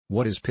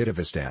What is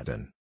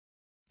pitavastatin?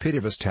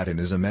 Pitavastatin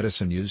is a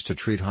medicine used to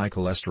treat high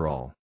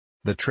cholesterol.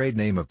 The trade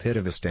name of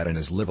pitavastatin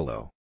is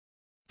LIVALO.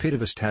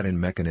 Pitavastatin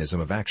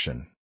mechanism of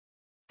action.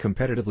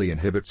 Competitively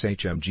inhibits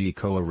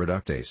HMG-CoA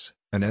reductase,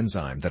 an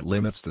enzyme that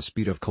limits the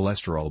speed of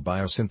cholesterol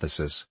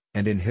biosynthesis,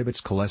 and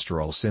inhibits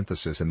cholesterol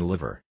synthesis in the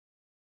liver.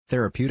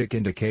 Therapeutic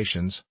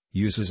indications,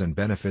 uses and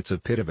benefits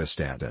of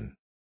pitavastatin.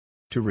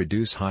 To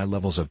reduce high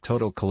levels of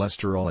total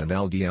cholesterol and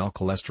LDL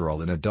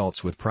cholesterol in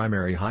adults with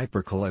primary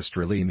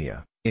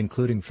hypercholesterolemia,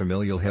 including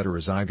familial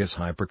heterozygous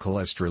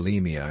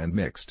hypercholesterolemia and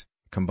mixed,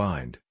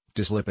 combined,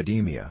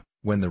 dyslipidemia,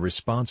 when the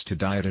response to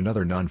diet and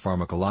other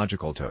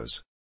non-pharmacological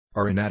TOS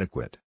are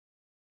inadequate.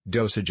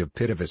 Dosage of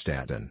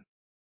pitavastatin.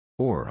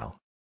 Oral.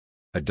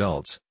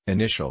 Adults,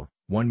 initial,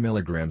 1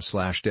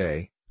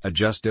 mg/day,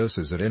 adjust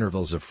doses at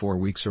intervals of 4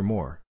 weeks or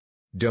more.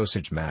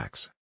 Dosage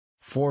max.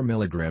 4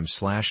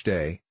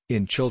 mg/day,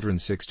 in children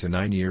 6 to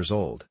 9 years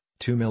old,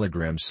 2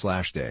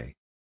 mg/day.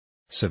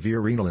 Severe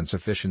renal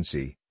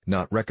insufficiency,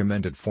 not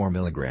recommended 4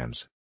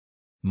 mg.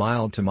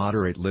 Mild to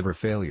moderate liver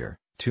failure,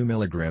 2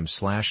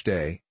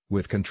 mg/day,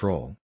 with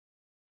control.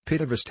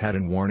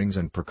 Pitavastatin warnings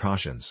and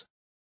precautions.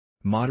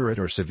 Moderate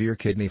or severe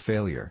kidney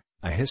failure,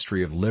 a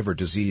history of liver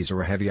disease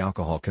or heavy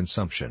alcohol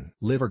consumption.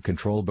 Liver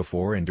control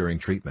before and during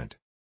treatment.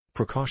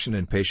 Precaution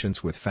in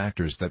patients with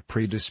factors that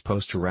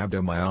predispose to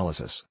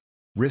rhabdomyolysis.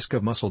 Risk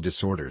of muscle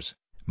disorders,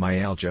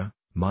 myalgia,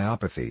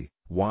 myopathy,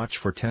 watch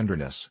for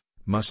tenderness,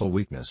 muscle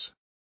weakness.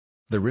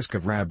 The risk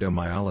of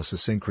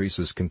rhabdomyolysis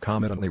increases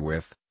concomitantly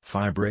with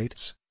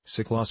fibrates,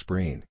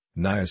 cyclosporine,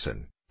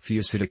 niacin,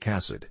 fusidic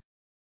acid.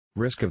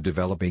 Risk of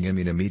developing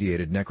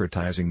immune-mediated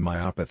necrotizing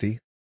myopathy.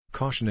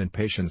 Caution in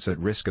patients at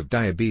risk of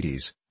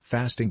diabetes,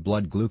 fasting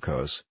blood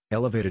glucose,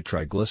 elevated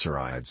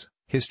triglycerides,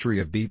 history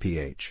of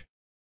BPH.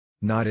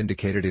 Not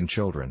indicated in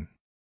children.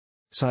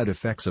 Side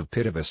effects of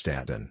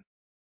pitavastatin.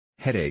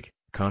 Headache,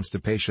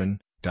 constipation,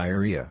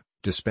 diarrhea,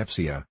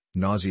 dyspepsia,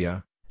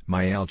 nausea,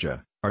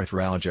 myalgia,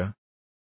 arthralgia,